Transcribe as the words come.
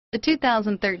The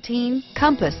 2013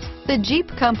 Compass. The Jeep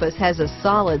Compass has a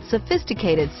solid,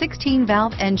 sophisticated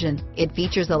 16-valve engine. It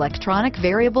features electronic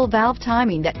variable valve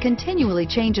timing that continually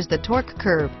changes the torque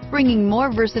curve, bringing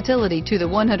more versatility to the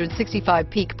 165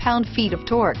 peak pound-feet of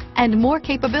torque and more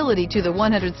capability to the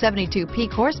 172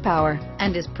 peak horsepower,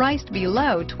 and is priced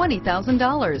below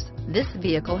 $20,000. This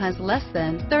vehicle has less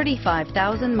than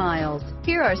 35,000 miles.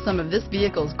 Here are some of this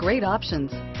vehicle's great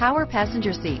options: power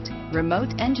passenger seat,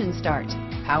 remote engine start,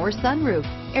 power sunroof,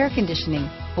 air conditioning,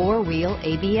 four-wheel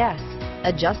ABS,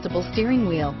 adjustable steering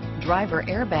wheel, driver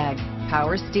airbag,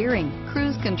 power steering,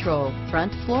 cruise control,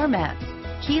 front floor mats,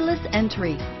 keyless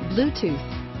entry, Bluetooth,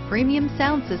 premium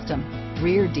sound system,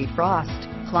 rear defrost,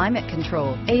 climate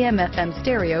control, AM/FM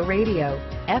stereo radio,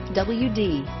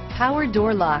 FWD, power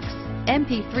door locks,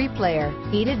 MP3 player,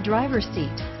 heated driver's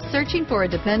seat. Searching for a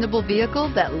dependable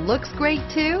vehicle that looks great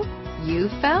too? You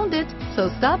found it, so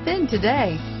stop in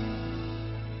today.